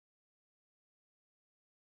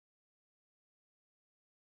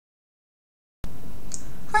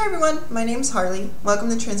Hi everyone, my name's Harley. Welcome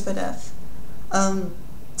to TransByDef.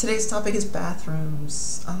 Today's topic is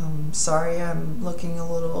bathrooms. Sorry I'm looking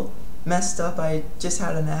a little messed up. I just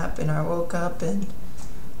had a nap and I woke up and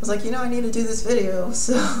was like, I need to do this video.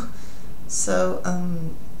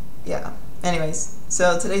 Yeah. Anyways,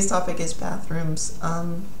 so today's topic is bathrooms.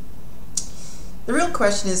 The real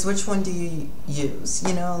question is, which one do you use?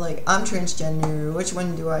 Like, I'm transgender, which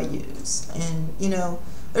one do I use? And,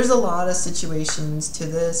 there's a lot of situations to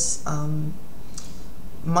this.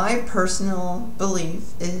 My personal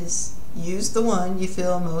belief is use the one you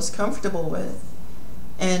feel most comfortable with.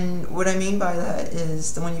 And what I mean by that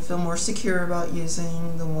is the one you feel more secure about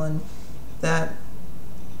using, the one that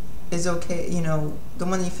is okay, the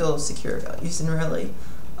one you feel secure about using, really,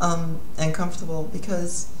 and comfortable.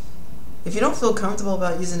 Because if you don't feel comfortable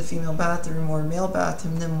about using a female bathroom or a male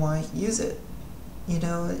bathroom, then why use it? You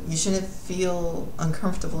shouldn't feel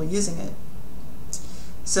uncomfortable using it.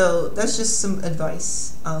 So that's just some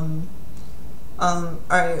advice. Alright,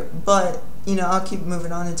 but I'll keep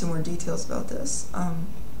moving on into more details about this.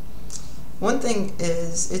 One thing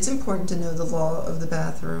is, it's important to know the law of the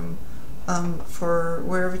bathroom for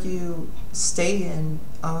wherever you stay in.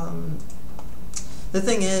 The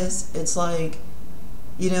thing is, it's like,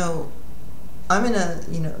 I'm in a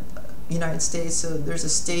United States, so there's a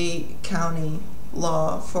state, county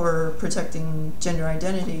law for protecting gender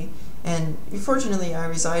identity, and fortunately I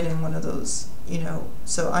reside in one of those,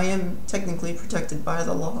 so I am technically protected by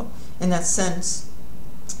the law in that sense.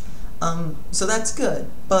 So that's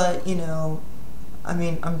good, but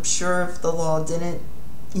I'm sure if the law didn't,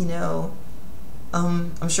 I'm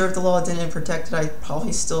sure if the law didn't protect it, I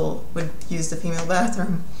probably still would use the female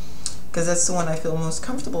bathroom, because that's the one I feel most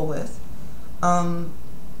comfortable with.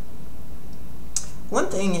 One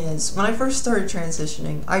thing is, when I first started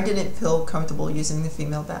transitioning, I didn't feel comfortable using the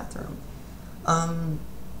female bathroom.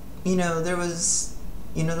 There was,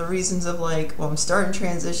 the reasons of like, well, I'm starting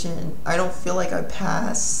transition, I don't feel like I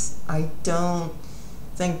pass, I don't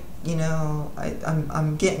think,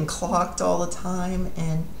 I'm getting clocked all the time,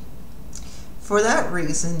 and for that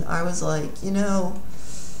reason, I was like,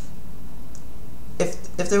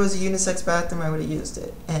 if there was a unisex bathroom, I would have used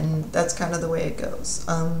it, and that's kind of the way it goes.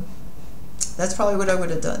 That's probably what I would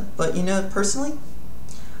have done. But, personally,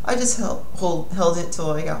 I just held it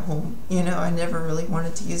till I got home. I never really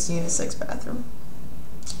wanted to use the unisex bathroom.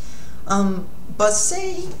 But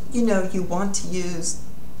say, you want to use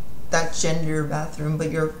that gender bathroom,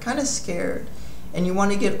 but you're kind of scared, and you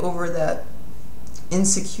want to get over that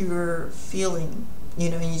insecure feeling,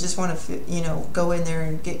 and you just want to, go in there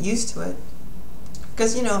and get used to it.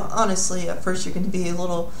 Because, honestly, at first you're going to be a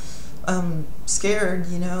little scared,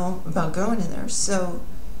 about going in there. So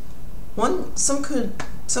some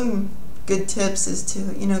good tips is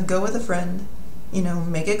to, go with a friend,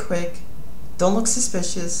 make it quick, don't look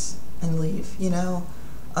suspicious, and leave,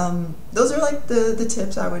 Those are like the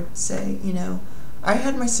tips I would say, I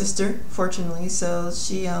had my sister, fortunately, so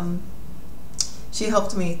she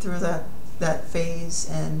helped me through that phase,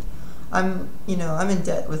 and I'm in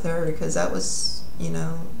debt with her, because that was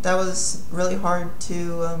really hard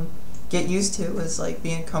to get used to, was like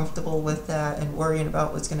being comfortable with that and worrying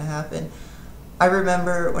about what's going to happen. I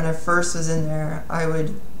remember when I first was in there, I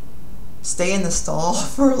would stay in the stall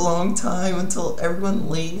for a long time until everyone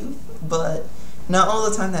leave, but not all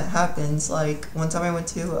the time that happens. Like, one time I went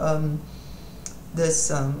to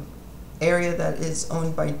this area that is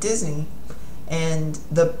owned by Disney, and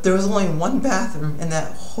there was only one bathroom in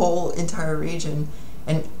that whole entire region,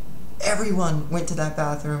 and everyone went to that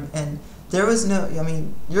bathroom, and there was no,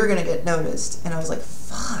 you're gonna get noticed. And I was like,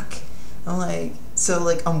 fuck. I'm like,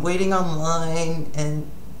 I'm waiting online, and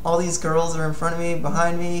all these girls are in front of me,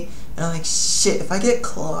 behind me, and I'm like, shit, if I get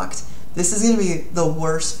clocked, this is gonna be the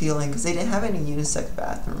worst feeling, because they didn't have any unisex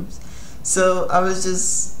bathrooms. So I was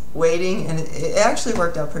just waiting, and it actually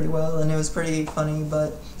worked out pretty well, and it was pretty funny,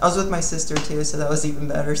 but I was with my sister too, so that was even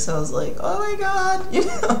better. So I was like, oh my god,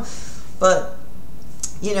 But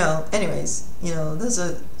anyways, those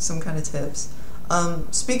are some kind of tips.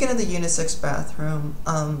 Speaking of the unisex bathroom,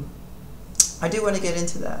 I do want to get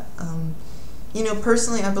into that.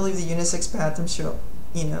 Personally, I believe the unisex bathroom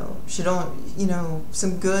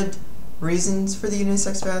some good reasons for the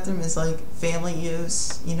unisex bathroom is like family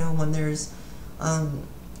use, when there's,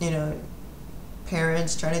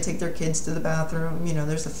 parents trying to take their kids to the bathroom,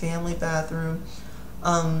 there's a family bathroom,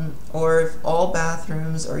 or if all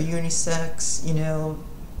bathrooms are unisex,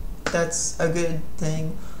 that's a good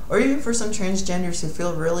thing. Or even for some transgenders who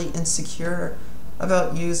feel really insecure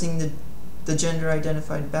about using the gender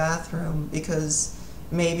identified bathroom, because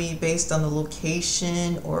maybe based on the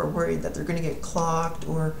location, or worried that they're going to get clocked,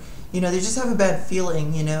 or they just have a bad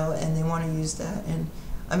feeling, and they want to use that. And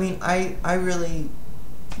I mean, I really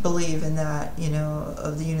believe in that,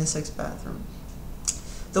 of the unisex bathroom.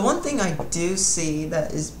 The one thing I do see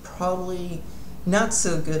that is probably not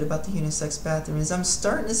so good about the unisex bathroom is I'm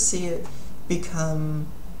starting to see it become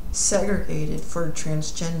segregated for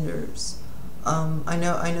transgenders. I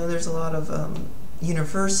know there's a lot of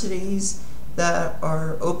universities that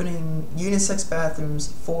are opening unisex bathrooms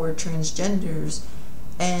for transgenders,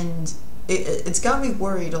 and it's got me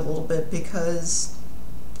worried a little bit, because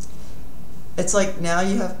it's like now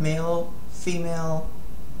you have male, female,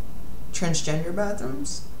 transgender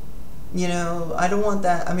bathrooms. I don't want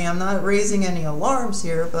that. I mean, I'm not raising any alarms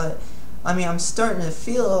here, but I mean, I'm starting to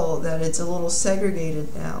feel that it's a little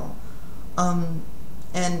segregated now.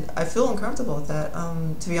 And I feel uncomfortable with that.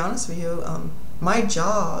 To be honest with you, my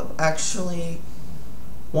job actually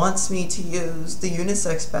wants me to use the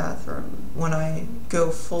unisex bathroom when I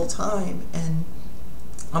go full time, and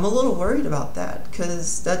I'm a little worried about that,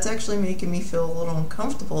 because that's actually making me feel a little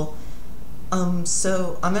uncomfortable.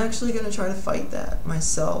 So I'm actually going to try to fight that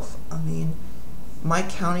myself. I mean, my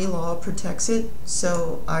county law protects it,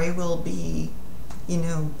 so I will be,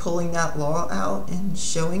 pulling that law out and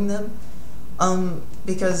showing them.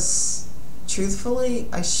 Because truthfully,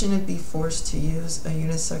 I shouldn't be forced to use a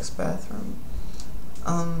unisex bathroom.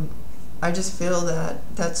 I just feel that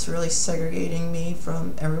that's really segregating me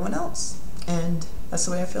from everyone else, and that's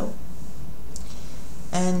the way I feel.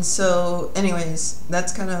 And so, anyways,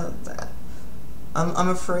 that's kind of that. I'm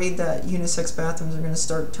afraid that unisex bathrooms are going to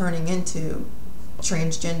start turning into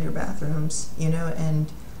transgender bathrooms,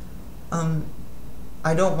 and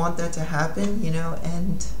I don't want that to happen,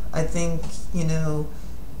 and I think,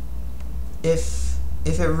 if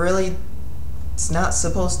it really it's not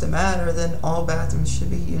supposed to matter, then all bathrooms should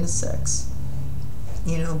be unisex,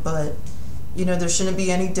 but there shouldn't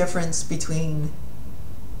be any difference between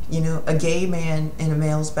a gay man in a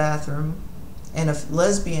male's bathroom and a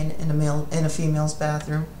lesbian in a female's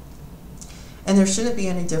bathroom, and there shouldn't be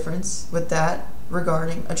any difference with that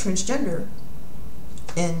regarding a transgender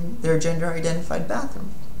in their gender identified bathroom.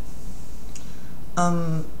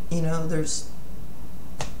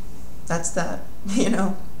 That's that,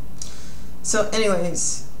 So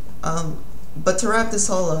anyways, but to wrap this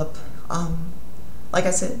all up, like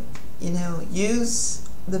I said, use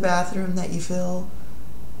the bathroom that you feel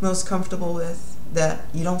most comfortable with, that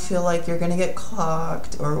you don't feel like you're going to get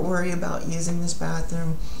clogged or worry about using this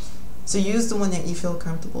bathroom. So use the one that you feel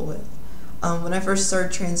comfortable with. When I first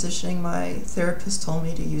started transitioning, my therapist told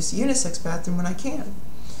me to use the unisex bathroom when I can.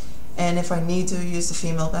 And if I need to use the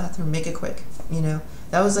female bathroom, make it quick.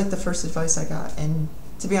 That was like the first advice I got. And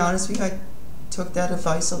to be honest with you, I took that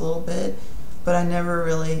advice a little bit, but I never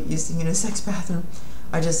really used the unisex bathroom.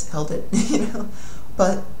 I just held it,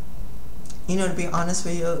 But, to be honest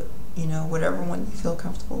with you, whatever one you feel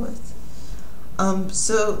comfortable with.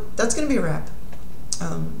 So that's going to be a wrap.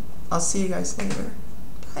 I'll see you guys later.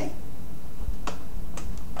 Bye.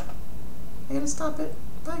 I gotta stop it.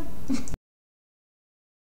 Bye.